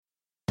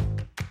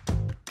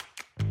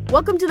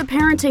Welcome to the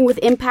Parenting with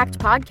Impact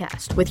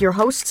podcast with your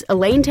hosts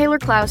Elaine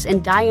Taylor-Klaus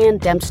and Diane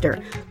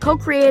Dempster,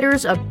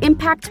 co-creators of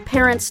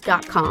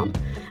ImpactParents.com,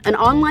 an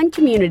online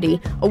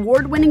community,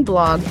 award-winning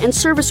blog, and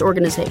service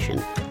organization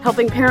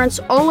helping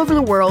parents all over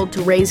the world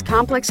to raise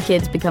complex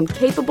kids become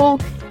capable,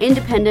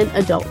 independent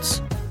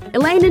adults.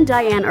 Elaine and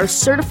Diane are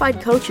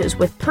certified coaches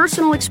with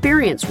personal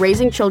experience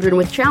raising children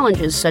with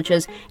challenges such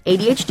as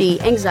ADHD,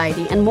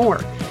 anxiety, and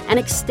more, and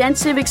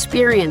extensive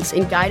experience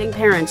in guiding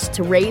parents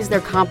to raise their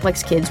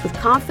complex kids with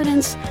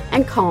confidence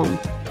and calm.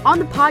 On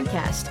the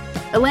podcast,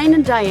 Elaine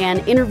and Diane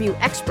interview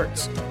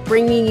experts,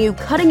 bringing you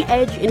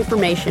cutting-edge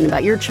information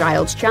about your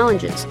child's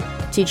challenges,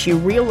 teach you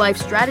real-life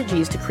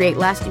strategies to create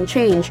lasting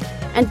change,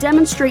 and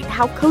demonstrate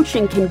how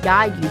coaching can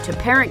guide you to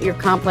parent your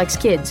complex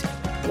kids,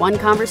 one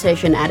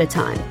conversation at a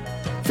time.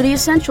 For the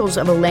essentials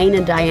of Elaine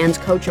and Diane's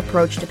coach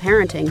approach to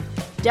parenting,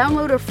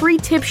 download a free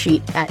tip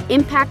sheet at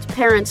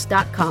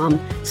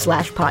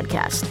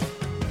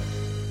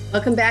impactparents.com/podcast.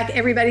 Welcome back,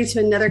 everybody, to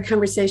another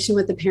conversation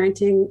with the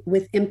Parenting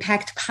with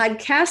Impact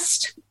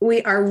podcast.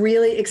 We are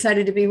really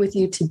excited to be with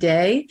you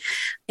today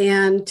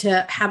and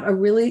to have a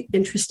really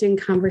interesting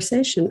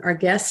conversation. Our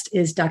guest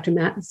is Dr.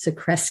 Matt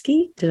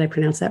Zakrzewski. Did I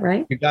pronounce that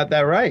right? You got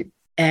that right.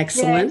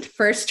 Excellent. Yay.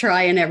 First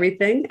try and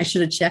everything. I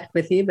should have checked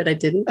with you, but I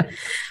didn't.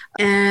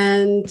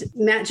 And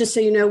Matt, just so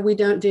you know, we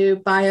don't do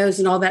bios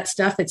and all that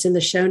stuff. It's in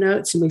the show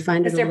notes and we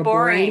find it a little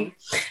boring.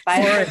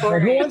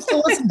 Who wants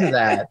to listen to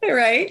that?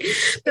 Right.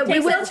 But we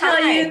will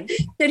tell you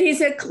that he's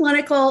a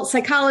clinical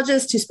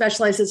psychologist who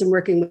specializes in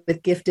working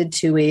with gifted,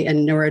 TUI,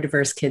 and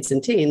neurodiverse kids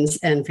and teens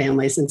and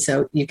families. And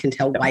so you can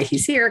tell why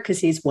he's here because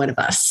he's one of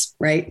us,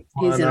 right?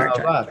 He's in our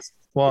tribe.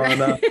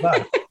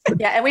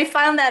 Yeah, and we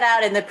found that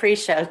out in the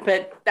pre-show,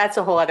 but that's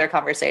a whole other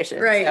conversation.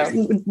 Right.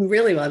 So.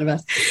 Really one of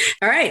us.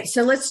 All right.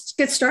 So let's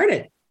get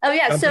started. Oh,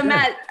 yeah. So,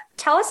 Matt,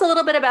 tell us a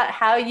little bit about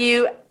how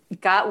you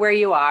got where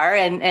you are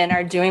and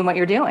are doing what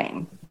you're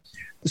doing.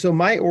 So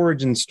my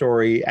origin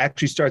story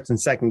actually starts in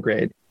second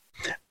grade.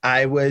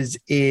 I was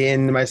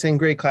in my second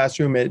grade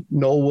classroom at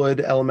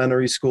Knollwood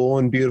Elementary School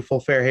in beautiful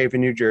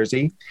Fairhaven, New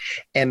Jersey.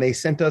 And they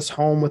sent us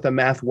home with a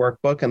math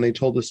workbook and they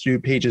told us to do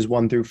pages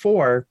 1 through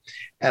 4.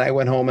 And I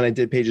went home and I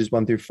did pages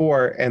 1 through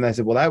 4. And I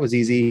said, well, that was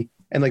easy.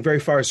 And like very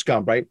Forrest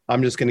Gump, right?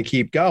 I'm just going to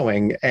keep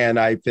going. And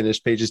I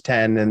finished pages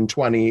 10 and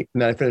 20.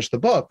 And then I finished the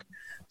book.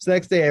 So the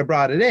next day I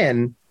brought it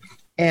in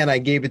and I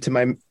gave it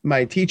to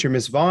my teacher,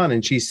 Miss Vaughn.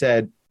 And she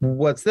said,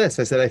 what's this?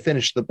 I said, I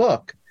finished the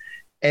book.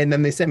 And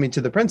then they sent me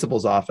to the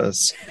principal's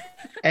office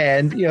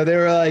and, they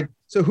were like,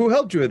 so who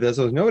helped you with this?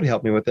 I was, nobody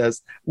helped me with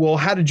this. Well,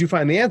 how did you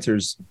find the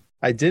answers?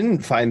 I didn't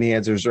find the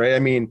answers, right? I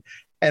mean,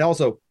 and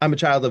also I'm a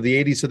child of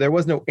the 80s, so there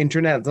was no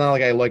internet. It's not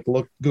like I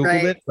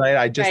Googled it, right?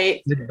 I just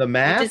did the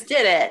math. You just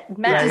did it.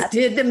 Math. Just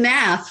did the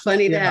math.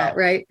 Funny that,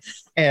 right?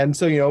 And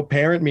so,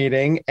 parent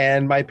meeting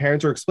and my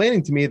parents were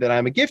explaining to me that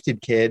I'm a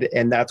gifted kid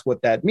and that's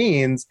what that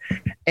means.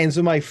 And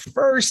so my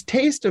first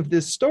taste of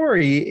this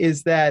story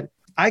is that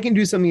I can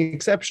do something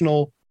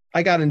exceptional.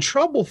 I got in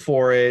trouble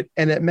for it,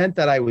 and it meant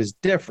that I was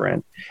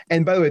different.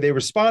 And by the way, they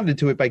responded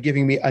to it by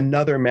giving me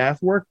another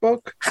math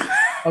workbook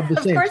of the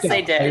same Of course stuff,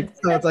 they did. Right?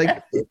 So it's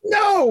like,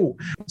 no.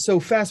 So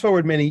fast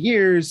forward many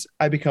years,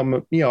 I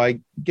become, I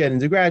get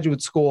into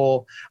graduate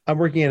school. I'm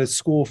working at a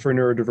school for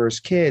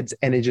neurodiverse kids,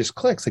 and it just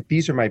clicks. Like,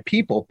 these are my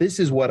people. This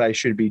is what I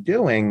should be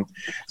doing.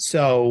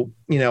 So,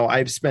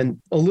 I've spent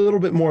a little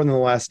bit more than the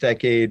last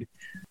decade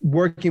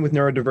working with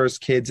neurodiverse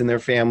kids and their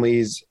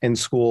families and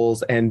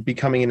schools and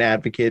becoming an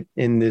advocate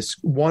in this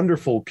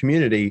wonderful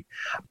community.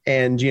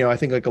 And, I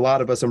think like a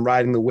lot of us, I'm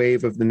riding the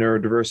wave of the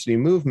neurodiversity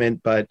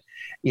movement, but,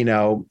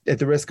 at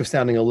the risk of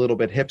sounding a little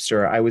bit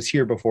hipster, I was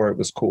here before it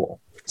was cool.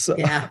 So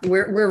yeah,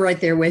 we're right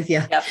there with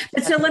you. Yep.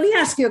 But so let me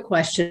ask you a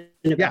question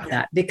about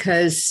that,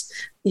 because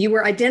you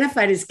were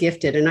identified as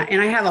gifted. And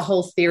I have a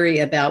whole theory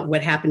about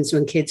what happens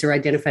when kids are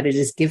identified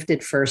as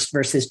gifted first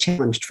versus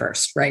challenged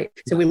first, right?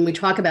 So when we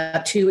talk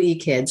about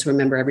 2E kids,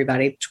 remember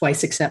everybody,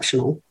 twice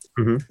exceptional.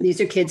 Mm-hmm. These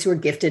are kids who are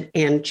gifted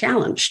and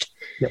challenged.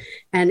 Yep.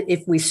 And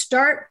if we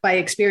start by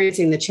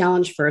experiencing the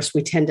challenge first,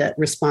 we tend to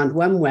respond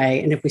one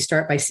way. And if we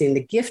start by seeing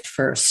the gift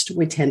first,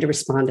 we tend to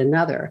respond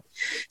another.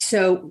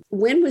 So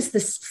when was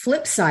this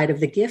flip side of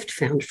the gift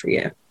found for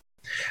you?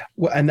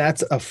 Well, and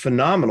that's a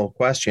phenomenal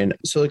question.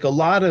 So like a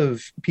lot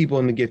of people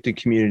in the gifted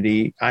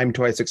community, I'm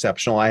twice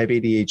exceptional. I have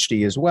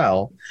ADHD as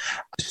well.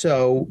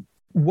 So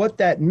what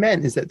that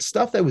meant is that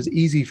stuff that was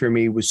easy for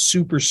me was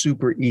super,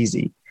 super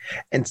easy.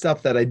 And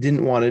stuff that I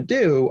didn't want to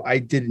do, I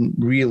didn't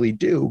really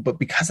do. But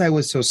because I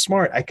was so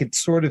smart, I could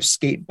sort of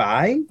skate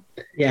by.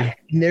 Yeah.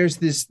 And there's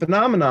this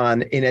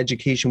phenomenon in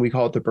education, we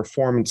call it the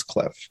performance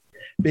cliff.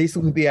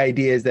 Basically, the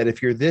idea is that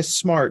if you're this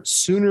smart,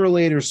 sooner or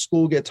later,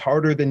 school gets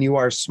harder than you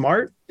are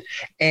smart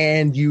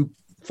and you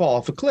fall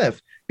off a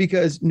cliff,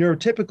 because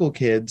neurotypical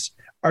kids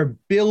are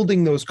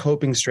building those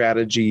coping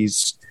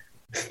strategies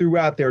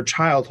throughout their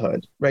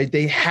childhood, right?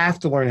 They have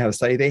to learn how to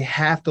study. They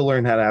have to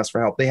learn how to ask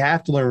for help. They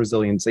have to learn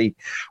resiliency.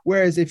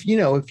 Whereas if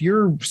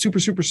you're super,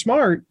 super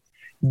smart,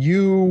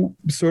 you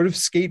sort of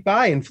skate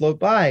by and float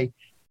by.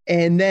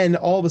 And then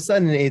all of a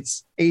sudden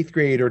it's 8th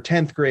grade or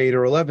 10th grade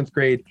or 11th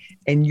grade,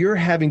 and you're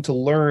having to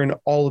learn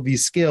all of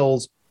these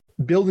skills,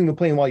 building the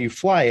plane while you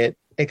fly it,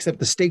 except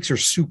the stakes are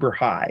super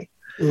high.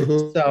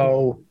 Mm-hmm.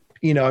 So,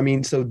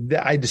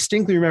 I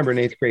distinctly remember in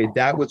 8th grade,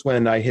 that was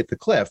when I hit the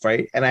cliff,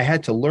 right? And I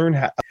had to learn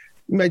how.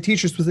 My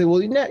teachers would say,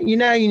 well, you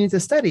need to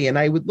study. And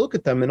I would look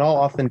at them in all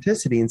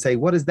authenticity and say,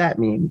 what does that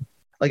mean?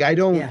 Like, I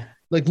don't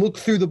look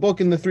through the book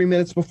in the 3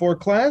 minutes before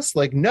class.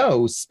 Like,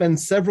 no,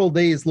 spend several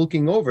days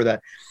looking over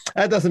that.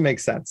 That doesn't make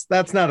sense.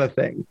 That's not a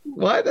thing.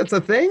 What? That's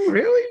a thing?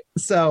 Really?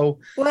 So.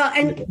 Well,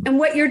 and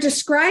what you're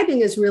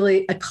describing is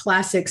really a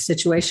classic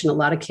situation. A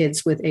lot of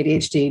kids with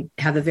ADHD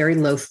have a very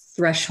low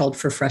threshold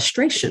for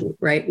frustration,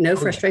 right? No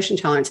frustration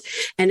tolerance.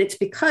 And it's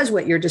because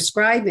what you're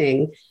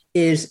describing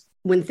is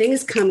when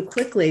things come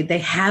quickly, they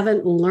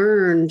haven't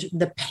learned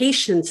the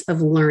patience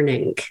of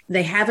learning.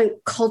 They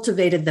haven't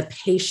cultivated the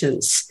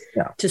patience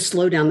to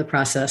slow down the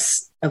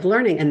process of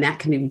learning. And that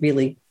can be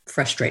really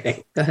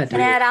frustrating. Go ahead.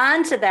 And add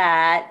on to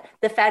that,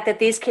 the fact that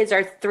these kids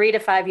are 3 to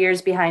 5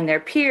 years behind their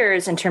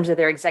peers in terms of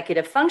their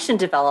executive function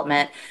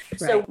development.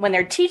 Right. So when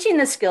they're teaching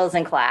the skills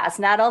in class,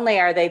 not only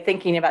are they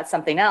thinking about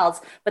something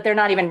else, but they're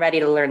not even ready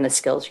to learn the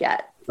skills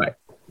yet. Right.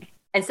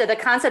 And so the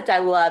concept I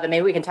love, and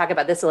maybe we can talk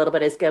about this a little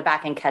bit, is go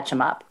back and catch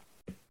them up.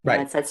 Right.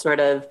 And it's that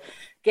sort of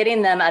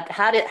getting them at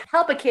how to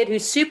help a kid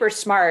who's super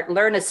smart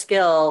learn a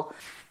skill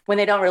when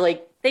they don't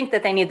really think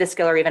that they need the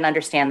skill or even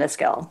understand the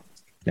skill.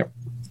 Yep.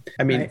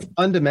 I mean,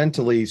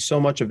 fundamentally, so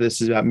much of this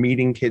is about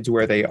meeting kids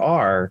where they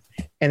are.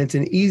 And it's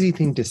an easy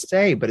thing to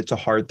say, but it's a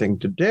hard thing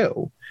to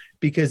do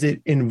because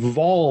it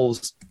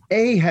involves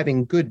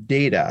having good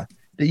data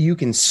that you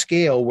can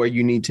scale where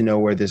you need to know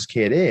where this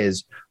kid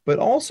is, but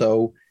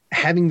also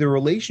having the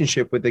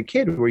relationship with the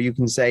kid where you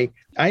can say,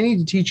 I need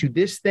to teach you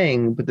this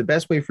thing, but the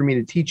best way for me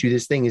to teach you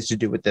this thing is to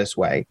do it this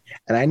way.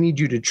 And I need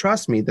you to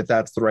trust me that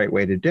that's the right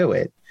way to do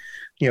it.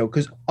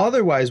 Because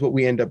otherwise what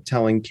we end up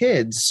telling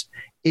kids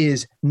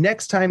is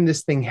next time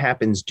this thing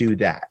happens, do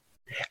that.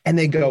 And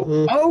they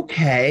go,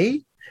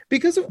 okay,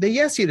 because they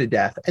yes you to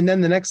death. And then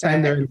the next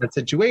time they're in that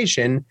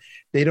situation,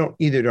 they don't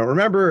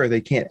remember or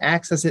they can't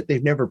access it.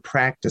 They've never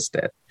practiced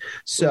it.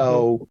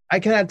 So I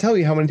cannot tell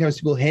you how many times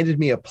people handed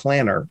me a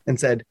planner and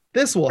said,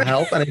 this will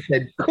help. And I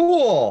said,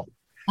 cool.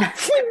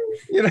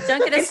 Don't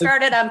get us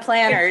started on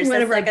planners.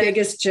 One of our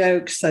biggest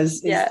jokes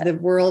is the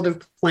world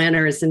of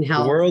planners and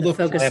how the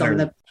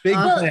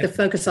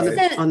focus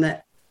on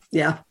the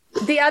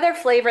The other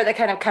flavor that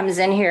kind of comes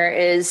in here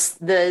is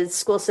the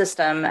school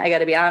system, I got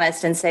to be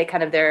honest, and say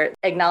kind of their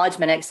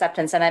acknowledgement and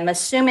acceptance. And I'm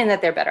assuming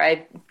that they're better. I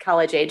have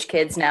college age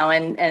kids now,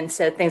 and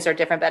so things are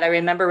different. But I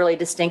remember really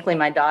distinctly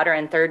my daughter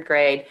in 3rd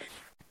grade,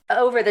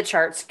 over the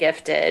charts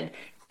gifted,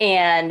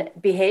 and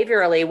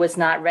behaviorally was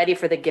not ready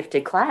for the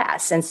gifted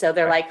class. And so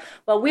they're like,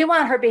 well, we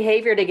want her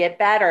behavior to get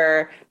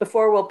better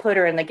before we'll put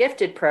her in the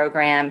gifted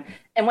program.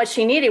 And what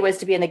she needed was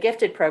to be in the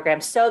gifted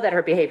program so that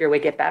her behavior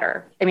would get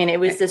better. I mean, it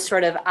was this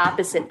sort of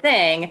opposite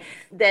thing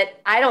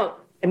that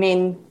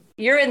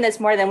you're in this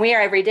more than we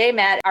are every day,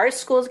 Matt. Our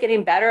school's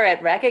getting better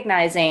at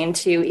recognizing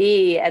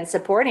 2E and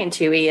supporting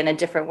 2E in a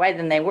different way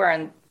than they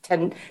were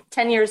 10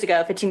 years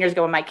ago, 15 years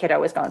ago when my kiddo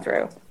was going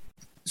through.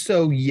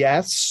 So,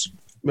 yes.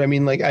 I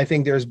mean, I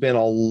think there's been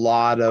a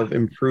lot of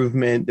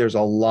improvement. There's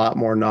a lot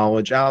more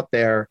knowledge out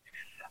there.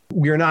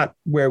 We're not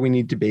where we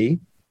need to be,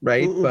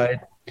 right? Mm-hmm.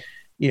 But,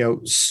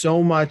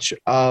 so much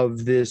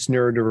of this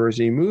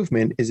neurodiversity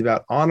movement is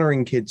about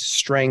honoring kids'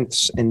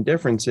 strengths and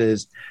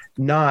differences,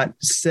 not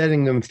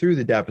setting them through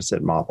the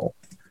deficit model,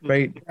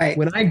 right?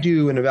 When I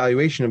do an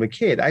evaluation of a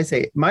kid, I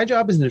say, my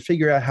job isn't to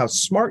figure out how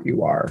smart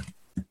you are.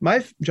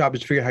 My job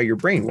is to figure out how your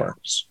brain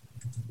works.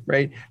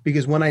 Right?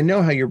 Because when I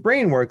know how your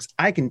brain works,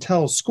 I can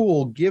tell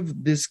school,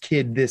 give this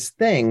kid this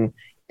thing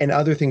and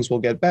other things will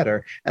get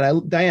better.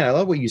 And Diane, I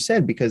love what you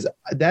said, because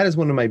that is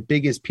one of my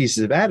biggest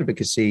pieces of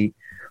advocacy.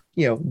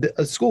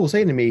 A school will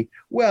say to me,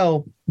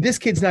 well, this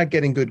kid's not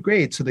getting good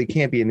grades, so they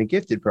can't be in the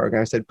gifted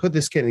program. I said, put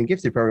this kid in the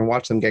gifted program,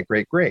 watch them get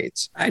great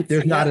grades.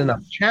 There's not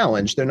enough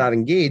challenge. They're not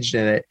engaged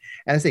in it.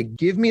 And I say,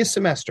 give me a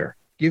semester,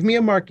 give me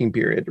a marking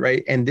period,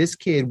 right? And this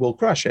kid will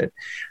crush it.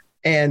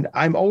 And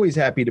I'm always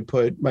happy to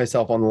put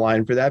myself on the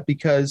line for that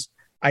because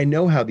I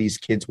know how these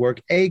kids work,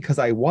 because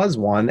I was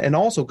one, and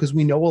also because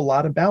we know a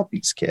lot about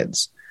these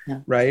kids,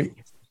 right?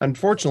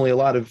 Unfortunately, a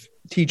lot of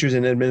teachers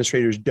and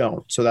administrators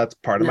don't. So that's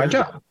part of my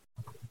job.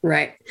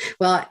 Right.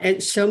 Well,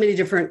 and so many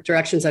different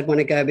directions I'd want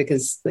to go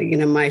because,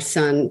 my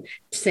son,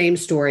 same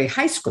story,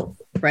 high school,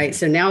 right?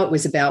 So now it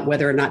was about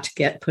whether or not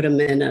to put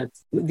him in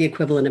the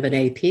equivalent of an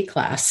AP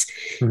class.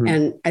 Mm-hmm.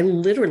 And I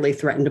literally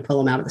threatened to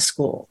pull him out of the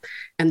school.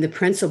 And the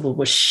principal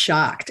was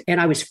shocked. And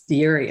I was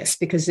furious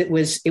because it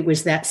was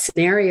that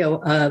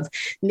scenario of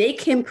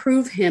make him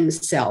prove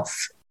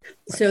himself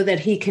so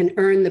that he can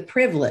earn the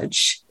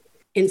privilege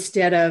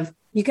instead of,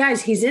 you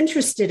guys, he's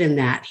interested in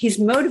that. He's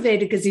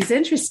motivated because he's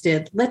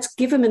interested. Let's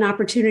give him an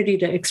opportunity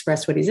to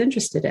express what he's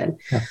interested in.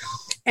 Yeah.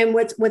 And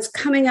what's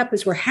coming up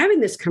as we're having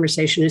this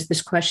conversation is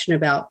this question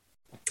about,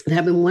 and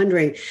I've been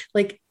wondering,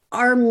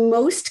 are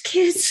most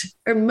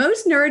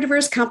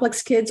neurodiverse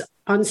complex kids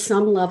on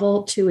some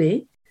level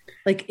 2E?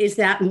 Like, is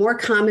that more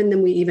common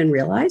than we even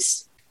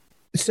realize?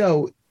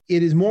 So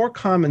it is more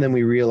common than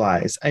we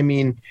realize. I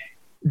mean,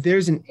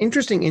 there's an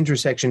interesting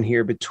intersection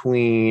here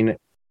between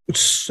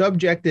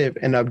subjective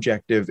and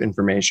objective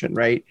information,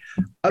 right?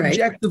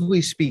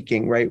 Objectively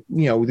speaking, right?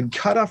 The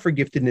cutoff for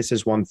giftedness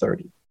is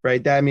 130,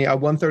 right? That, I mean, a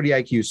 130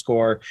 IQ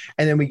score,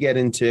 and then we get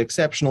into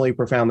exceptionally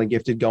profoundly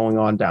gifted going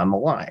on down the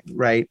line,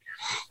 right?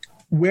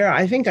 Where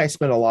I think I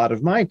spent a lot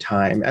of my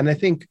time, and I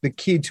think the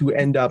kids who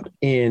end up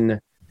in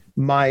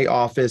my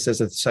office as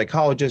a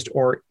psychologist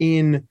or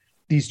in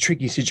these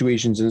tricky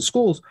situations in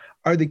schools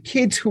are the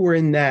kids who are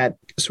in that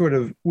sort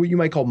of what you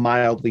might call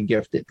mildly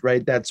gifted,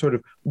 right? That sort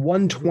of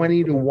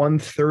 120 to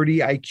 130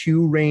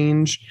 IQ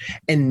range.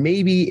 And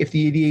maybe if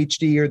the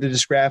ADHD or the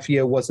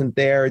dysgraphia wasn't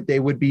there, they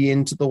would be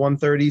into the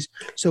 130s.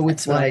 So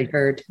it's like, I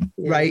heard.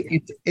 Yeah.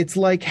 Right. It's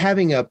like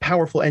having a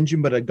powerful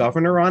engine, but a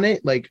governor on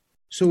it. Like,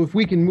 so if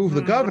we can move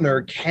the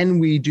governor, can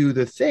we do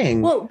the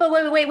thing? Well, but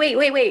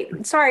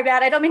wait. Sorry,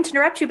 Matt, I don't mean to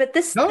interrupt you, but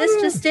this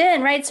just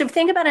in, right? So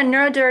think about a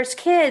neurodiverse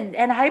kid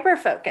and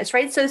hyperfocus,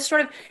 right? So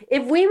sort of,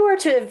 if we were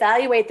to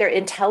evaluate their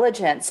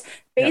intelligence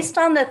based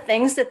on the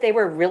things that they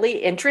were really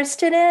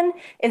interested in,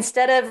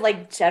 instead of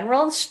like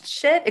general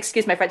shit,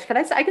 excuse my French,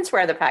 I can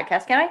swear on the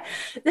podcast, can I?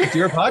 It's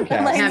your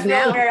podcast. I have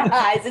now.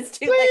 Eyes. It's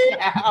too late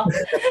now.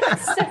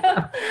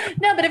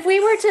 No, but if we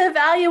were to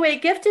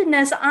evaluate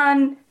giftedness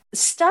on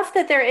stuff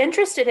that they're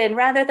interested in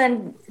rather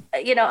than,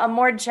 a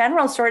more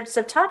general sorts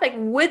of topic,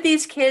 would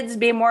these kids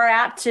be more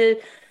apt to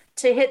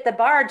hit the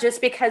bar just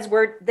because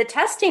the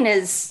testing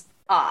is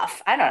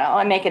off? I don't know.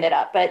 I'm making it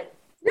up, but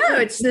no,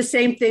 it's the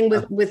same thing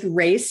with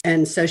race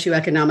and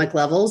socioeconomic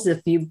levels. If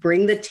you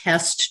bring the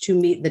test to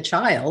meet the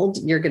child,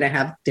 you're going to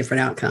have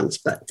different outcomes.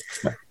 But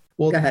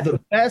well, the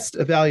best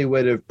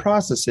evaluative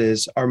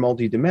processes are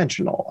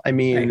multidimensional. I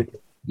mean,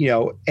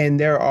 and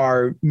there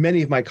are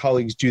many of my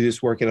colleagues do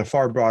this work at a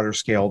far broader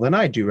scale than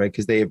I do, right?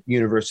 Because they have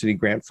university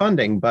grant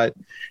funding. But,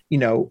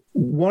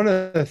 one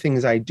of the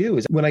things I do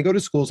is when I go to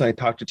schools and I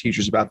talk to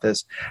teachers about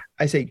this,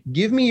 I say,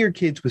 give me your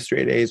kids with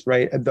straight A's,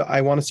 right?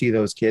 I want to see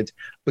those kids,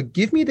 but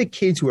give me the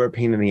kids who are a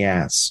pain in the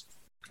ass.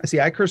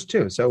 See, I curse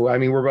too. So, I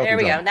mean, we're both. There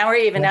we go. Now we're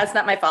even. That's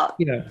not my fault.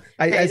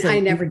 I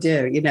never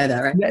do. You know that,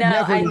 right? No,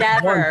 I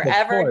never,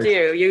 ever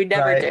do. You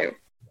never do.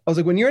 I was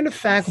like, when you're in a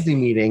faculty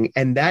meeting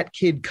and that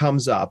kid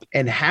comes up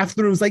and half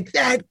the room's like,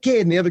 that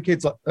kid, and the other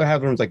kid's half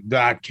the room's like,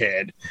 that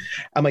kid.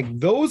 I'm like,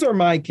 those are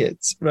my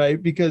kids,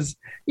 right? Because,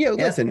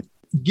 listen,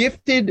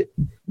 gifted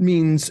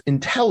means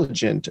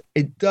intelligent.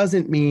 It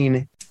doesn't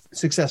mean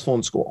successful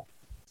in school,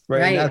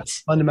 right? And that's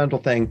a fundamental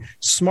thing.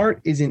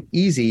 Smart isn't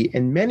easy,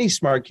 and many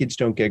smart kids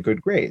don't get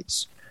good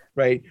grades,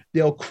 right?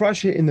 They'll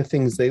crush it in the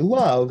things they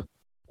love,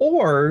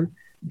 or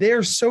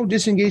they're so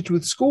disengaged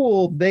with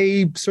school,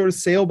 they sort of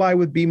sail by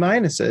with B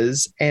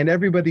minuses, and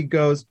everybody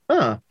goes,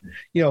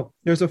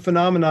 there's a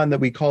phenomenon that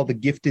we call the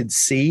gifted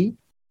C.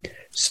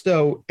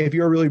 So if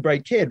you're a really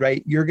bright kid,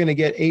 right, you're going to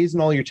get A's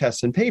in all your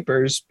tests and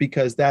papers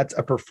because that's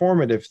a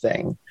performative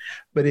thing.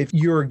 But if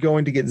you're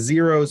going to get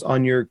zeros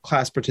on your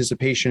class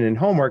participation and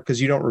homework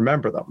because you don't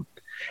remember them,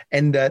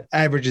 and that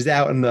averages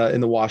out in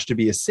the wash to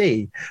be a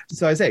C.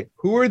 So I say,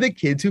 who are the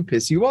kids who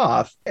piss you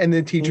off? And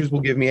the teachers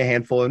will give me a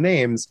handful of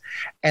names.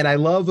 And I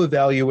love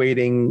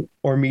evaluating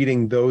or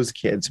meeting those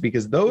kids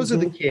because those are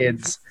the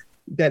kids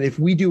that if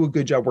we do a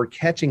good job, we're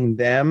catching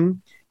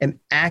them and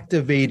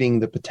activating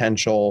the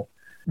potential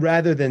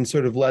rather than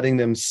sort of letting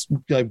them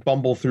like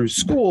bumble through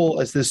school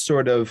as this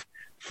sort of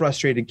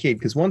frustrated kid.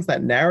 Because once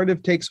that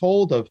narrative takes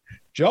hold of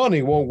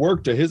Johnny won't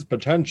work to his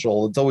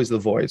potential, it's always the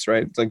voice,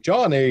 right? It's like,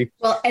 Johnny.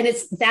 Well, and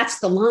that's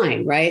the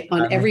line, right?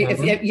 On every,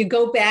 if you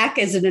go back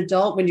as an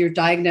adult, when you're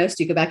diagnosed,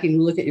 you go back and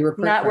you look at your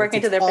report. Not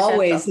working to their potential.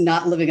 Always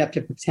not living up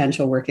to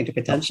potential, working to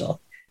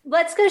potential.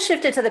 Let's go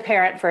shift it to the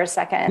parent for a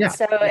second. Yeah.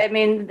 So, I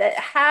mean,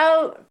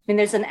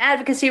 there's an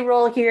advocacy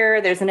role here.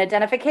 There's an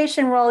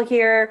identification role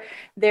here.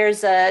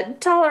 There's a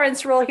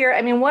tolerance role here.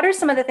 I mean, what are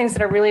some of the things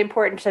that are really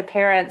important to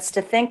parents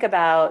to think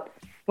about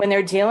when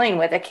they're dealing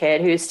with a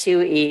kid who's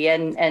 2E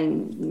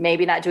and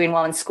maybe not doing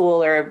well in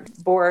school or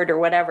bored or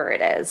whatever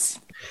it is?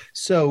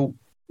 So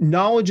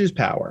knowledge is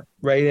power,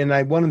 right?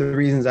 And one of the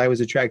reasons I was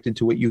attracted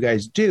to what you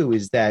guys do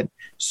is that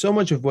so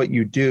much of what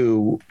you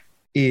do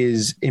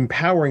is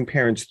empowering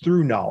parents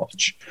through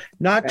knowledge,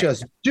 not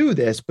just do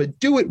this, but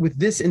do it with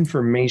this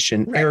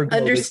information. Right. Ergo,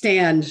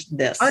 understand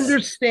this.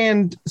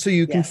 Understand so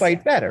you can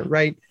fight better,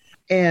 right?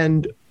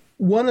 And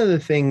one of the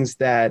things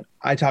that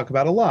I talk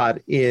about a lot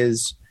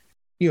is,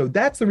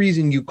 that's the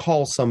reason you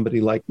call somebody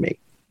like me,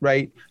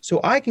 right? So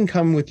I can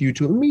come with you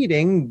to a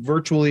meeting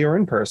virtually or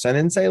in person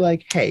and say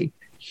like, hey,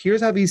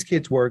 here's how these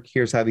kids work.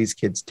 Here's how these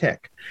kids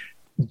tick.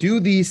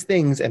 Do these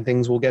things and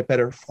things will get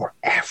better for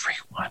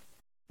everyone.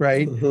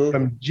 Right? Mm-hmm.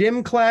 From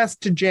gym class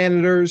to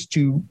janitors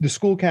to the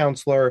school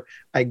counselor,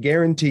 I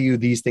guarantee you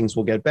these things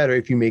will get better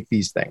if you make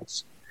these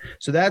things.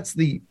 So that's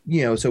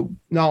so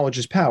knowledge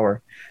is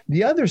power.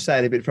 The other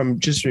side of it from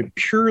just a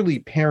purely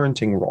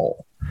parenting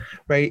role,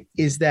 right,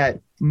 is that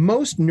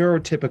most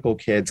neurotypical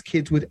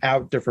kids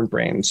without different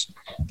brains,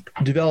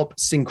 develop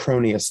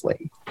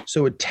synchronously.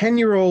 So a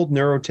 10-year-old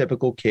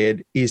neurotypical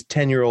kid is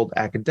 10-year-old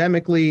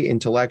academically,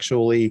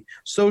 intellectually,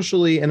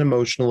 socially, and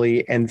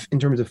emotionally, and in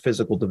terms of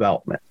physical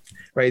development,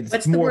 right?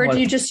 What's the word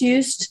you just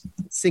used?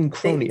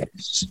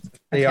 Synchronous.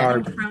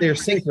 They're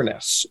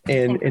synchronous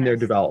in their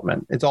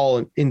development. It's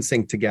all in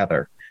sync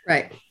together.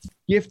 Right.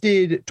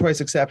 Gifted,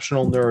 twice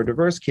exceptional,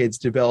 neurodiverse kids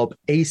develop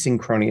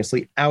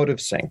asynchronously, out of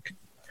sync,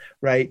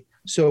 right?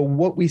 So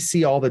what we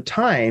see all the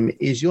time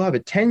is you'll have a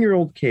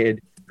 10-year-old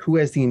kid who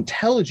has the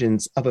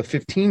intelligence of a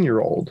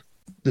 15-year-old,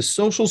 the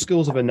social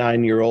skills of a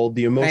 9-year-old,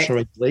 the emotional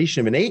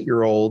regulation of an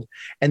 8-year-old,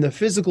 and the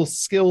physical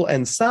skill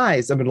and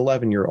size of an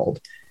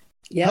 11-year-old.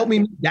 Yeah. Help me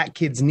meet that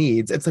kid's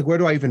needs. It's like, where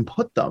do I even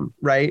put them,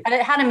 right?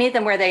 How to meet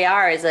them where they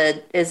are is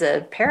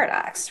a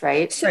paradox,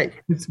 right? Right,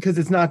 because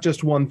it's not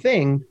just one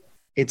thing.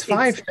 It's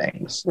 5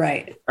 things.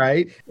 Right.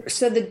 Right.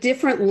 So the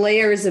different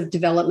layers of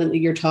development that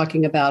you're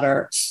talking about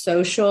are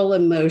social,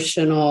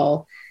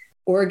 emotional,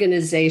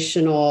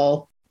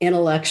 organizational,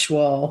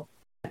 intellectual.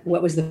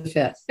 What was the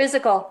 5th?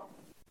 Physical.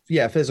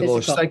 Yeah, physical.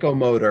 Or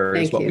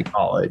psychomotor is what we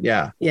call it.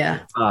 Yeah. Yeah.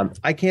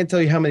 I can't tell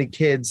you how many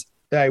kids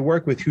that I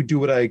work with who do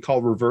what I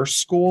call reverse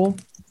school.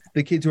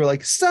 The kids who are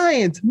like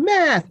science,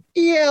 math,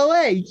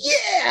 ELA,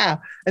 yeah.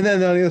 And then on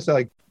the other side,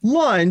 like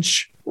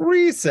lunch,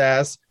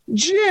 recess,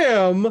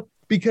 gym,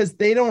 because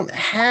they don't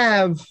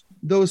have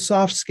those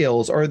soft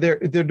skills, or they're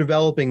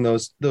developing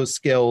those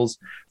skills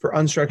for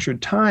unstructured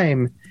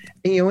time.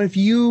 And, if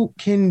you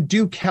can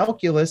do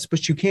calculus,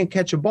 but you can't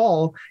catch a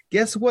ball,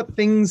 guess what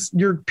things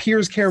your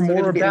peers care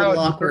more about?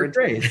 Awkward.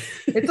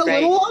 It's a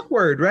little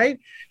awkward, right?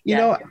 You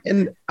know,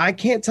 and I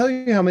can't tell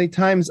you how many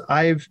times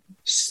I've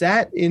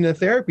sat in a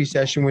therapy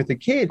session with a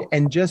kid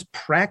and just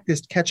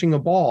practiced catching a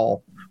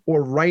ball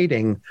or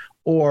writing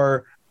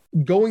or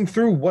going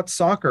through what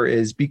soccer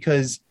is,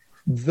 because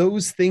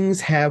those things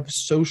have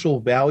social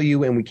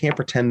value and we can't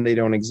pretend they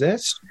don't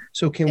exist.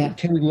 So can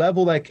we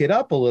level that kid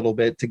up a little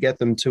bit to get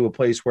them to a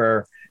place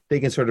where they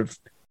can sort of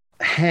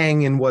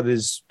hang in what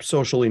is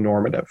socially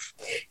normative?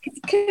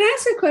 Can I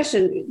ask a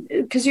question?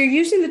 Because you're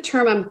using the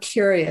term, I'm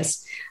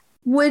curious.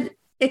 Would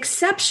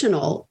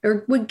exceptional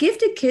or would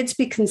gifted kids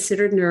be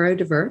considered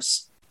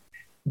neurodiverse?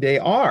 They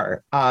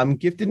are.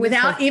 Gifted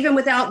without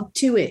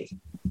 2E.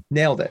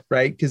 Nailed it,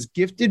 right? Because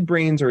gifted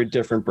brains are a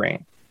different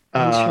brain.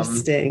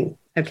 Interesting.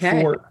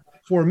 Okay.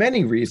 For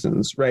many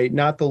reasons, right?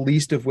 Not the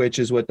least of which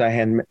is what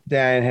Diane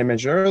had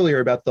mentioned earlier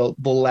about the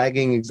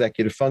lagging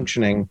executive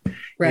functioning.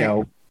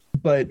 Right.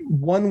 But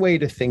one way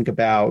to think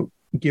about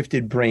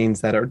gifted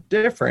brains that are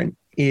different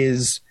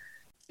is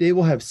they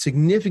will have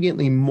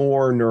significantly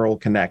more neural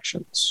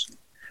connections,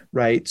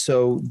 right?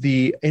 So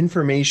the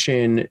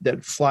information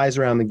that flies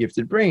around the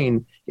gifted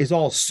brain is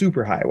all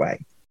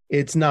superhighway.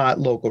 It's not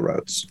local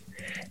roads.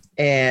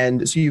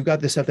 And so you've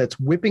got this stuff that's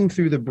whipping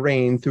through the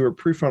brain through a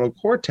prefrontal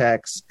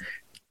cortex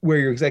where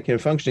your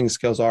executive functioning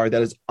skills are,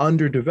 that is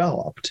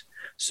underdeveloped.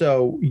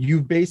 So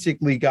you've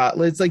basically got,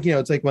 it's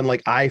like when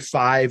like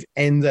I-5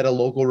 ends at a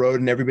local road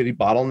and everybody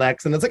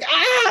bottlenecks and it's like,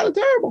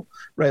 terrible,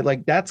 right?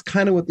 Like that's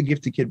kind of what the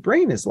gifted kid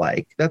brain is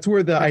like. That's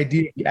where the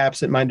idea of the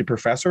absent-minded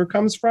professor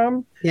comes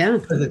from. Yeah.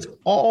 Because it's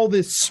all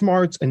this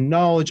smarts and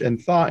knowledge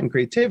and thought and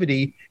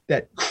creativity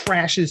that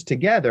crashes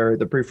together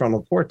the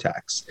prefrontal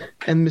cortex,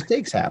 and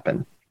mistakes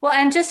happen. Well,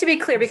 and just to be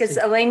clear, because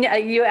Elaine,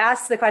 you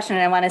asked the question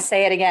and I want to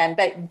say it again,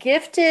 but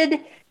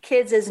gifted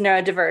kids is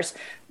neurodiverse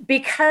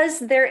because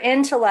their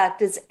intellect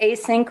is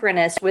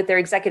asynchronous with their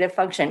executive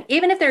function.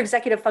 Even if their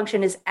executive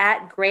function is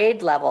at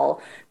grade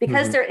level,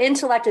 because their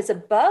intellect is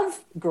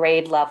above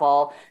grade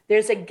level,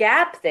 there's a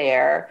gap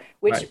there,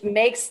 which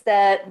makes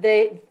that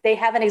they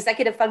have an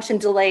executive function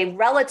delay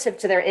relative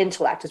to their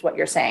intellect, is what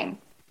you're saying.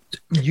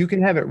 You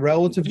can have it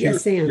relative to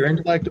your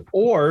intellect,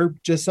 or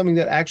just something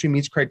that actually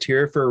meets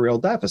criteria for a real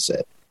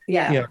deficit.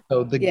 Yeah.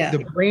 So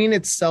the brain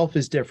itself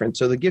is different.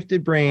 So the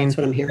gifted brain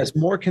has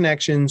more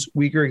connections,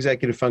 weaker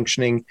executive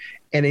functioning,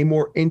 and a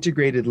more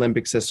integrated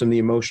limbic system, the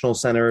emotional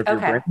center of your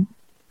brain.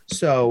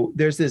 So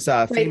there's this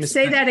famous.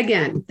 Say that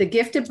again. The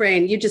gifted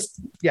brain. You just.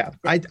 Yeah,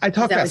 I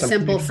talk that was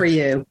simple for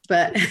you,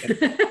 but.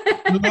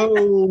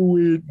 Slow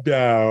it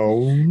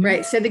down.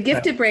 Right. So the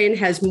gifted brain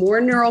has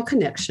more neural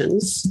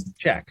connections.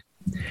 Check.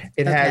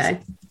 It has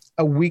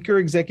a weaker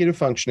executive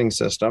functioning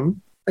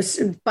system.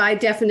 By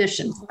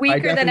definition.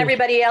 Weaker than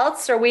everybody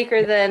else, or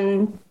weaker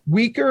than?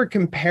 Weaker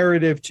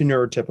comparative to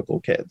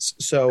neurotypical kids.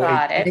 So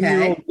a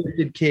 10-year-old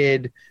gifted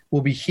kid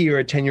will be here,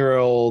 a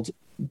 10-year-old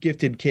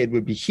gifted kid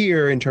would be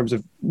here in terms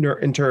of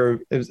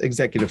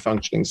executive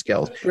functioning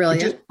skills.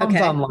 Brilliant. It just comes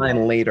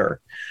online later.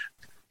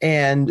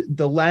 And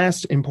the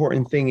last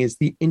important thing is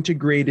the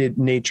integrated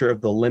nature of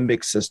the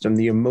limbic system,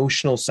 the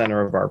emotional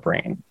center of our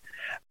brain.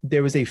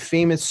 There was a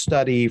famous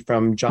study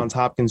from Johns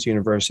Hopkins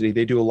University.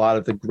 They do a lot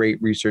of the great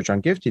research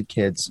on gifted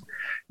kids.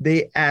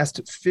 They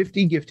asked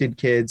 50 gifted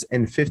kids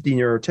and 50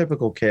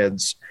 neurotypical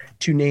kids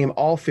to name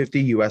all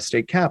 50 U.S.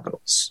 state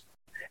capitals.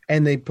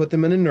 and they put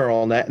them in a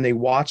neural net and they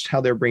watched how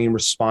their brain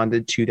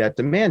responded to that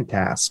demand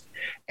task.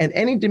 And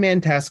any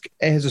demand task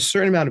has a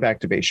certain amount of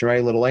activation,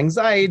 right? A little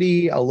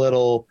anxiety, a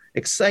little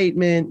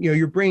excitement,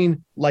 your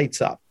brain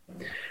lights up.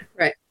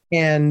 Right.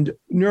 And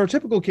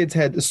neurotypical kids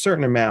had a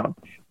certain amount.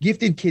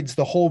 Gifted kids,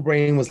 the whole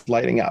brain was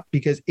lighting up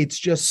because it's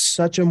just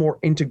such a more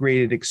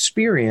integrated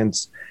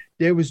experience.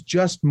 There was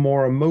just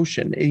more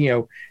emotion.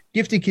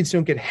 Gifted kids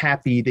don't get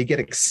happy, they get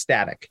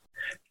ecstatic.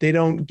 They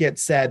don't get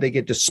sad, they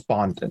get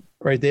despondent,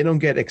 right? They don't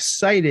get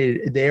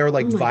excited. They are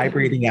like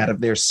vibrating out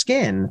of their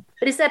skin.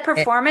 But is that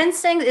performance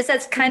thing? Is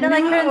that kind of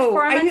like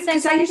performance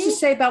anxiety? I used to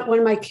say about one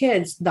of my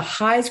kids, the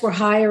highs were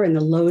higher and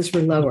the lows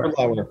were lower.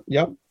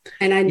 Yep.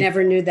 And I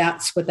never knew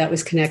that's what that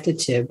was connected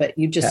to, but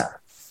you just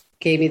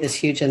gave me this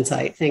huge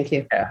insight. Thank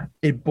you. Yeah.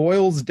 It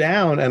boils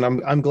down, and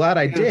I'm glad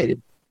I did. It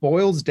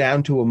boils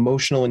down to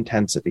emotional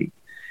intensity.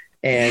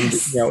 And,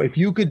 if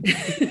you could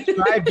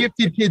describe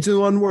gifted kids in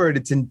one word,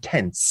 it's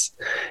intense,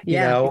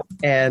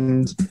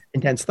 and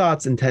intense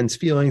thoughts, intense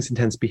feelings,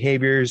 intense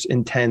behaviors,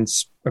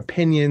 intense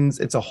opinions.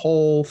 It's a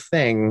whole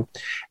thing.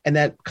 And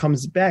that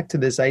comes back to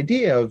this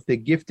idea of the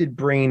gifted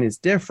brain is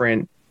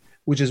different,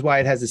 which is why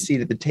it has a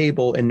seat at the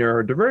table in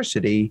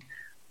neurodiversity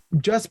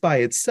just by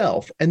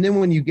itself. And then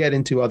when you get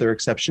into other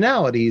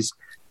exceptionalities,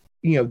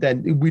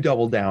 then we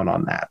double down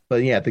on that. But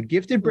the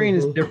gifted brain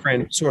is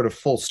different, sort of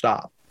full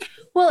stop.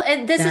 Well,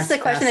 and this is the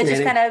question that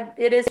just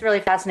it is really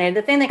fascinating.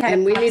 The thing that kind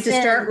of we need to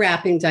start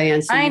wrapping,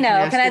 Diane. So I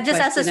know. Can I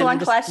just ask this one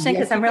question?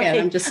 Because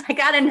I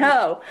got to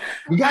know.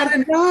 You got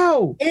to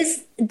know.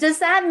 Does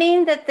that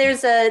mean that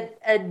there's a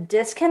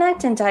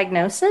disconnect in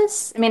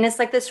diagnosis? I mean, it's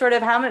like this sort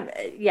of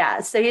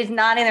so he's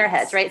nodding their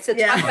heads, right? So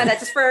talk about that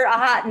just for a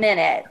hot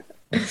minute.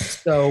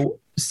 So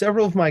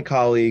several of my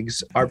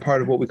colleagues are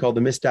part of what we call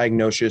the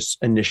Misdiagnosis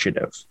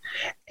Initiative.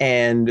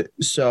 And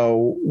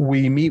so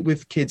we meet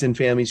with kids and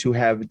families who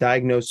have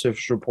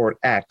diagnosis report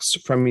X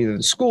from either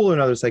the school or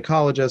another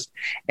psychologist,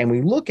 and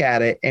we look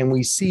at it and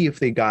we see if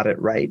they got it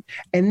right.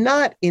 And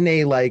not in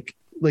a like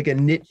a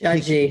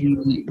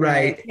nitpicky,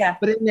 right? Yeah.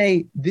 But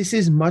in this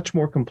is much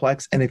more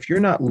complex. And if you're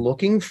not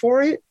looking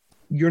for it,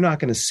 you're not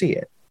going to see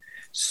it.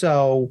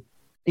 So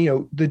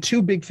the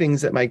two big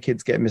things that my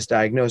kids get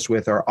misdiagnosed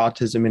with are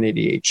autism and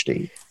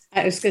ADHD.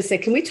 I was going to say,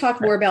 can we talk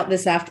more about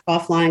this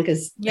offline?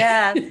 Because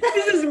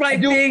this is my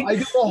thing. I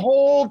do a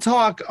whole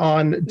talk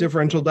on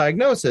differential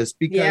diagnosis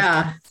because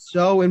it's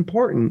so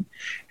important.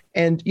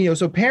 And,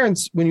 so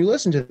parents, when you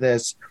listen to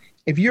this,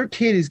 if your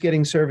kid is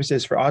getting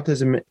services for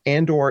autism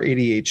and or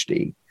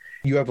ADHD,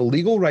 you have a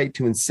legal right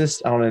to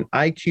insist on an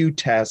IQ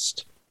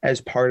test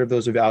as part of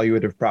those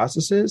evaluative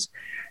processes.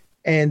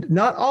 And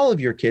not all of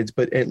your kids,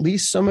 but at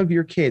least some of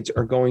your kids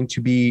are going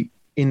to be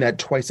in that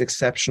twice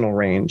exceptional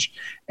range.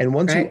 And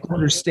once you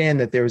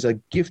understand that there's a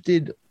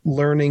gifted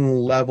learning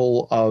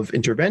level of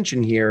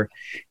intervention here,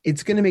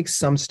 it's going to make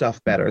some stuff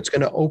better. It's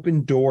going to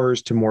open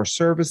doors to more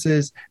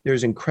services.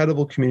 There's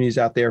incredible communities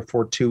out there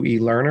for 2E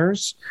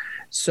learners.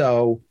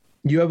 So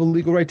you have a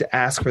legal right to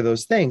ask for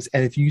those things.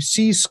 And if you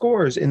see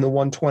scores in the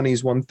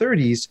 120s,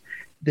 130s,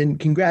 then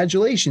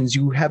congratulations,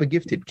 you have a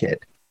gifted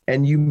kid.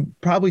 And you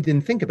probably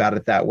didn't think about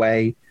it that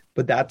way,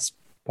 but that's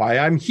why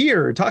I'm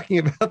here talking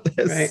about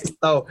this. Right.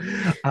 So,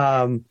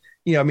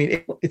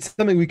 it's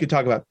something we could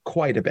talk about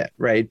quite a bit,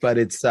 right? But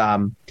it's,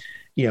 the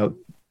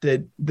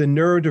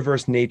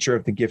neurodiverse nature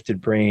of the gifted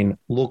brain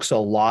looks a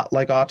lot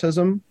like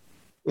autism.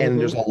 And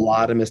there's a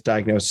lot of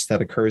misdiagnosis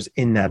that occurs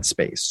in that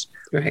space.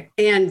 Right.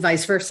 And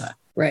vice versa.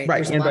 Right.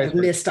 There's a lot of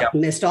missed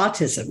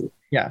autism.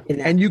 Yeah.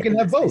 And you can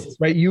have both,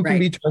 right? You can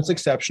be twice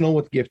exceptional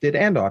with gifted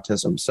and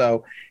autism.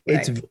 So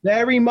it's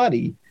very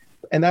muddy.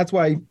 And that's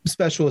why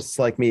specialists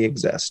like me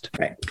exist.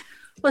 Right.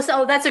 Well,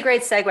 so that's a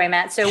great segue,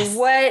 Matt. So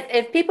what,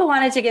 if people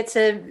wanted to get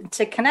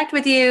to connect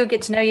with you,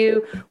 get to know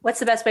you, what's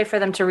the best way for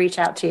them to reach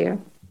out to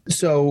you?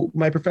 So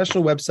my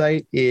professional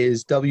website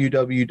is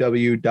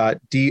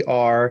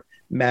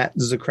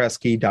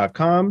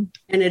www.drmattzakreski.com.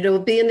 And it'll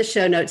be in the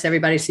show notes,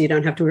 everybody, so you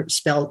don't have to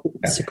spell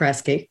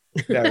Zakreski.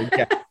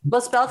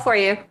 We'll spell for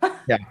you.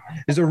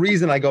 There's a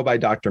reason I go by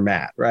Dr.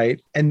 Matt,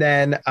 right? And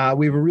then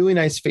we have a really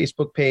nice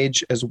Facebook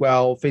page as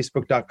well,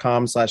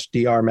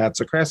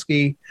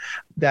 facebook.com/drmattzakreski.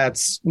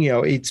 That's,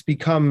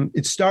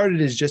 it started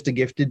as just a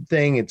gifted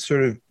thing. It's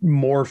sort of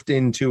morphed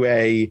into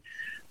a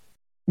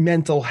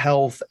mental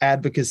health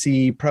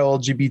advocacy,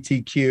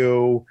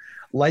 pro-LGBTQ,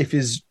 life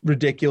is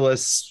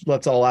ridiculous,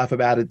 let's all laugh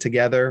about it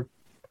together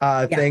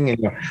thing.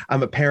 And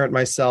I'm a parent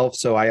myself,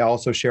 so I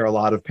also share a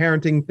lot of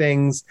parenting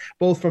things,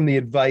 both from the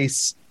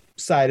advice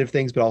side of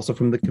things, but also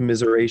from the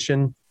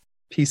commiseration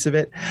piece of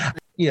it.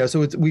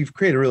 So we've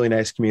created a really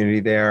nice community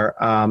there.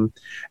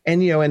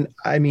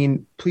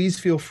 Please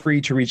feel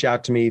free to reach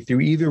out to me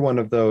through either one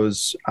of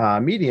those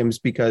mediums,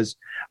 because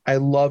I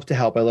love to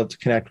help. I love to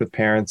connect with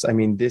parents. I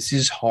mean, this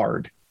is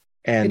hard.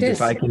 And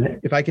if I can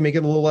make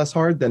it a little less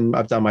hard, then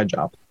I've done my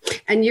job.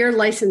 And you're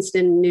licensed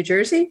in New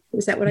Jersey?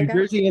 Is that what I got?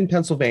 New Jersey and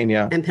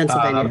Pennsylvania.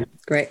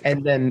 Great.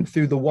 And then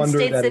through the wonder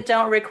states that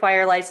don't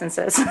require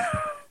licenses.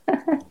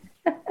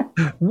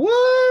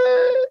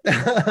 What?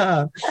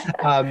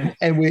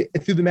 And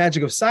through the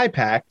magic of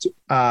SciPact,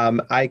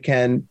 I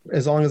can,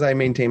 as long as I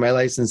maintain my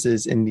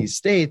licenses in these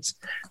states,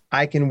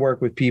 I can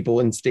work with people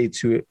in states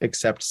who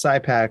accept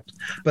SciPact.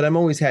 But I'm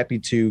always happy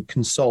to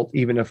consult,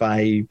 even if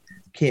I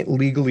can't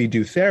legally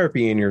do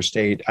therapy in your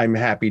state. I'm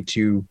happy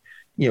to,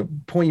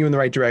 point you in the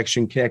right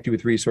direction, connect you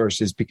with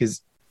resources,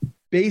 because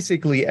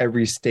basically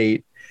every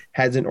state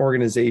has an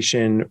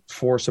organization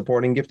for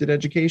supporting gifted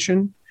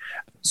education.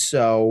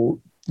 So,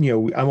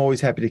 I'm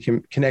always happy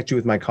to connect you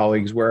with my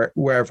colleagues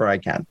wherever I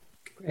can.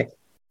 Great.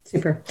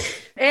 Super.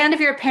 And if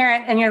you're a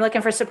parent and you're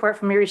looking for support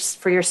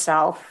for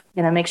yourself,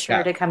 make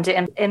sure to come to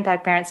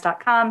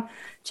impactparents.com,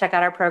 check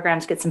out our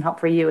programs, get some help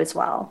for you as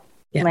well.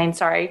 Yeah. Elaine,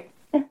 sorry.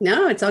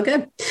 No, it's all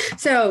good.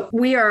 So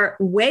we are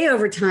way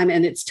over time,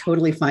 and it's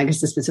totally fine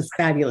because this was a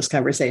fabulous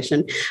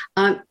conversation.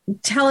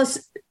 Tell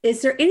us,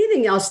 is there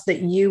anything else that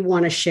you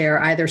want to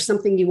share, either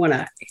something you want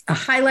to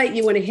highlight,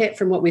 you want to hit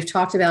from what we've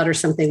talked about, or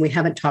something we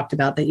haven't talked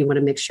about that you want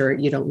to make sure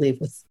you don't leave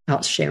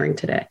without sharing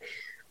today?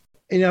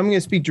 I'm going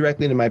to speak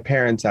directly to my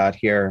parents out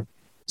here.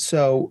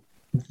 So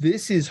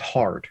this is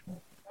hard,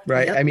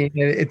 right? Yep. I mean,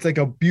 it's like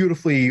a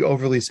beautifully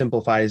overly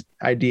simplified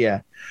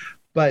idea.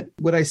 But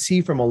what I see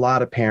from a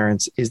lot of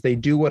parents is they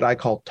do what I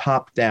call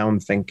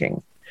top-down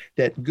thinking,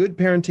 that good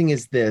parenting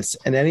is this,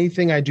 and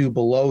anything I do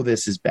below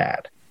this is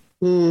bad.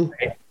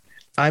 Right?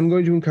 I'm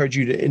going to encourage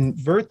you to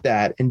invert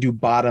that and do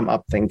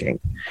bottom-up thinking.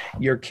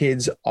 Your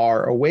kids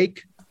are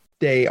awake,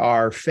 they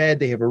are fed,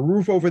 they have a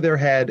roof over their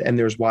head, and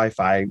there's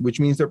Wi-Fi, which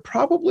means they're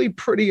probably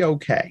pretty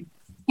okay.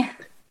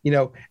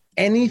 Yeah.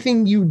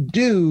 Anything you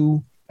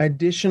do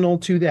additional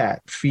to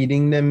that,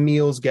 feeding them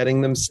meals,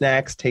 getting them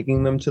snacks,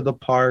 taking them to the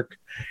park,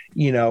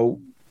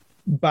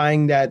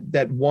 buying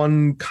that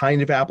one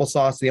kind of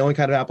applesauce, the only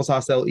kind of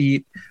applesauce they'll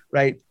eat,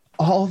 right?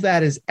 All of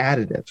that is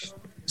additive.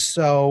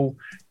 So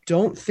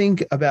don't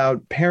think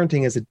about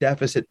parenting as a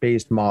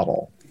deficit-based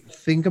model.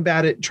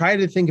 Try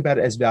to think about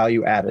it as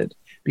value added,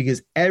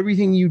 because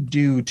everything you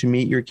do to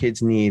meet your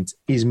kids' needs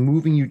is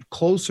moving you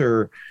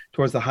closer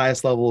towards the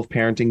highest level of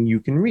parenting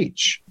you can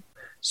reach.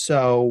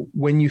 So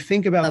when you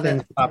think about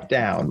things top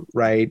down,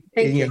 right?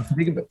 If you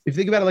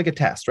think about it like a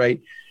test,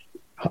 right?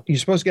 You're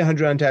supposed to get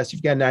 100 on a test.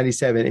 You've got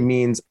 97. It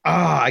means,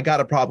 I got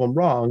a problem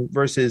wrong,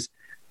 versus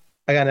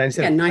I got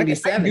 97. Yeah,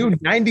 97. I do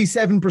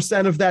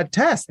 97% of that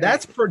test.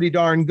 That's pretty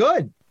darn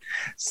good.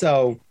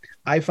 So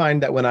I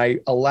find that when I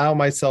allow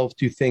myself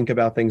to think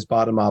about things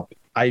bottom up,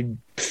 I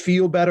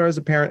feel better as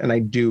a parent and I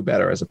do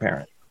better as a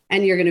parent.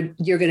 And you're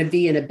gonna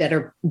be in a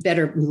better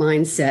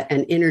mindset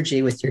and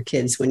energy with your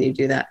kids when you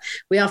do that.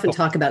 We often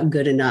talk about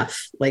good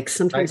enough. Like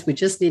sometimes we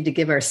just need to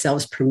give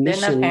ourselves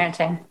permission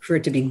for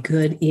it to be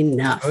good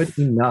enough. Good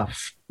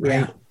enough. Right?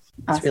 Yeah.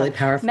 Awesome. It's really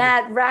powerful.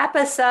 Matt, wrap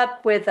us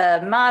up with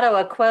a motto,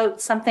 a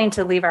quote, something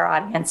to leave our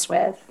audience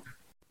with.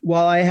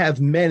 Well, I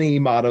have many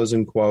mottos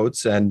and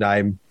quotes, and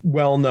I'm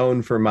well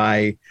known for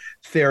my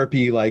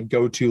therapy,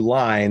 go-to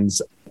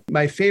lines.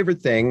 My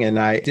favorite thing, and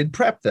I did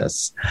prep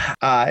this,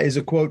 is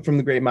a quote from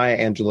the great Maya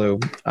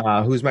Angelou,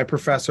 who's my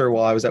professor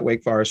while I was at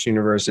Wake Forest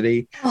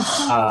University.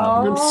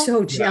 I'm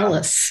so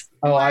jealous.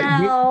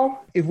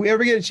 Wow. If we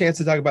ever get a chance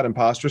to talk about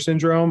imposter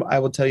syndrome, I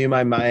will tell you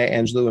my Maya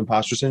Angelou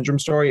imposter syndrome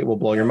story. It will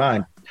blow your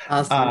mind.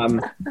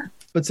 Awesome.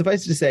 But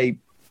suffice it to say,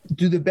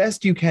 do the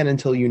best you can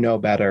until you know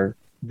better,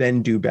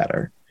 then do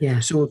better. Yeah.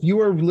 So if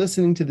you are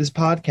listening to this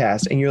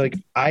podcast and you're like,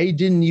 I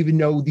didn't even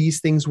know these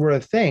things were a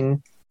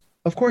thing,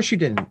 of course you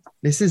didn't.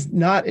 This is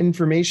not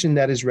information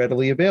that is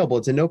readily available.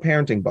 It's in no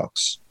parenting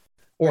books,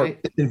 or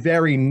it's in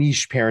very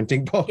niche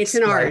parenting books. It's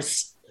in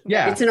ours.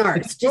 Yeah. It's in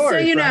ours. Just so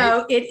you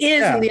know, it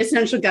is in the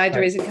Essential Guide to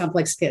Raising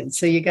Complex Kids.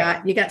 So you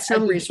got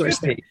some resource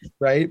there.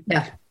 Right?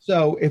 Yeah.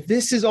 So if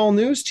this is all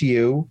news to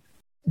you,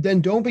 then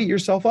don't beat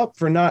yourself up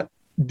for not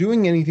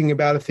doing anything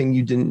about a thing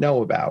you didn't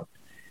know about.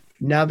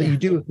 Now that you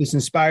do, if this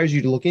inspires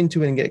you to look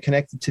into it and get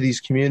connected to these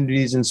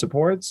communities and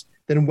supports,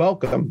 then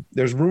welcome.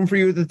 There's room for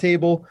you at the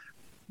table.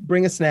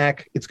 Bring a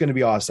snack. It's going to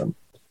be awesome.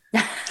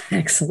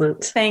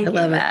 Excellent. Thank you,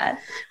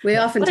 Matt. We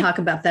often talk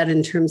about that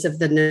in terms of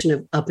the notion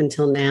of up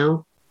until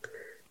now,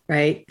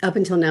 right? Up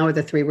until now are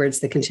the 3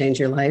 words that can change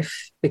your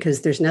life,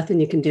 because there's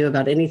nothing you can do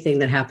about anything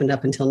that happened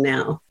up until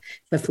now.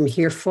 But from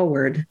here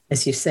forward,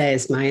 as you say,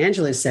 as Maya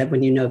Angelou said,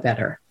 when you know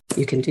better,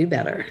 you can do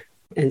better.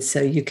 And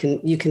so you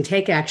can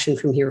take action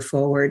from here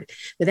forward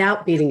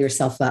without beating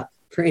yourself up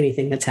for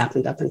anything that's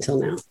happened up until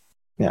now.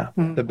 Yeah.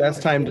 The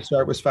best time to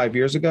start was 5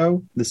 years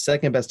ago. The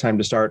second best time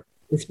to start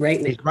is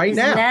right now. Right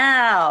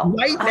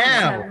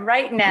now.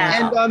 Right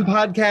now. And on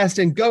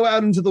podcast and go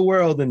out into the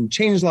world and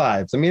change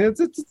lives. I mean,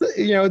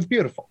 it's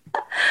beautiful.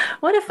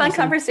 What a fun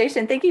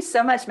conversation. Thank you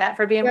so much, Matt,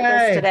 for being with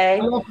us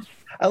today.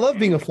 I love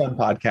being a fun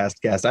podcast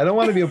guest. I don't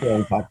want to be a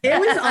boring podcast. It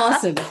was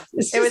awesome.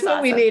 It's just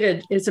what we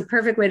needed. It's a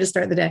perfect way to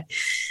start the day.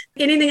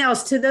 Anything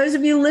else? To those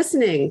of you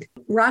listening,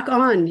 rock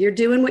on. You're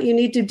doing what you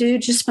need to do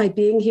just by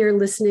being here,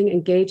 listening,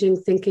 engaging,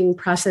 thinking,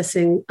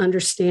 processing,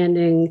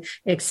 understanding,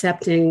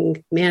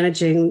 accepting,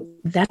 managing.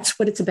 That's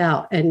what it's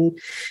about. And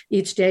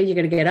each day you're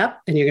going to get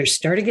up and you're going to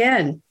start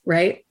again,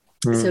 right?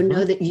 So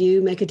know that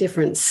you make a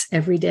difference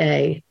every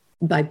day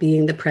by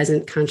being the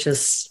present,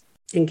 conscious,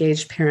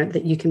 engaged parent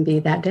that you can be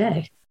that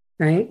day,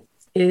 right?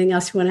 Anything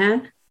else you want to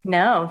add?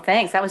 No,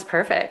 thanks. That was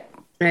perfect.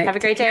 All right. Have a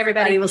great day,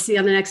 everybody. We'll see you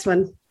on the next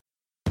one.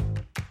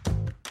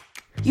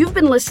 You've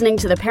been listening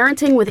to the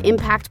Parenting with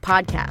Impact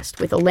podcast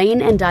with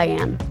Elaine and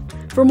Diane.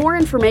 For more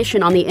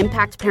information on the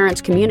Impact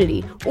Parents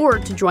community or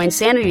to join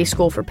Sanity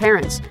School for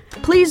Parents,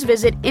 please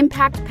visit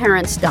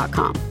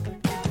impactparents.com.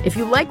 If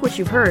you like what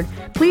you've heard,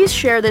 please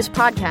share this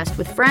podcast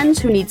with friends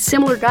who need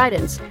similar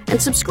guidance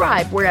and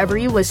subscribe wherever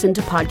you listen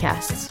to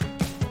podcasts.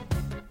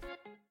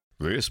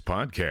 This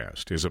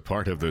podcast is a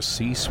part of the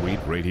C-Suite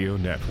Radio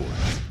Network.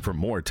 For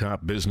more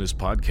top business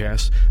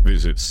podcasts,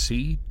 visit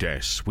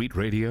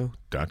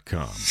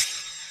c-suiteradio.com.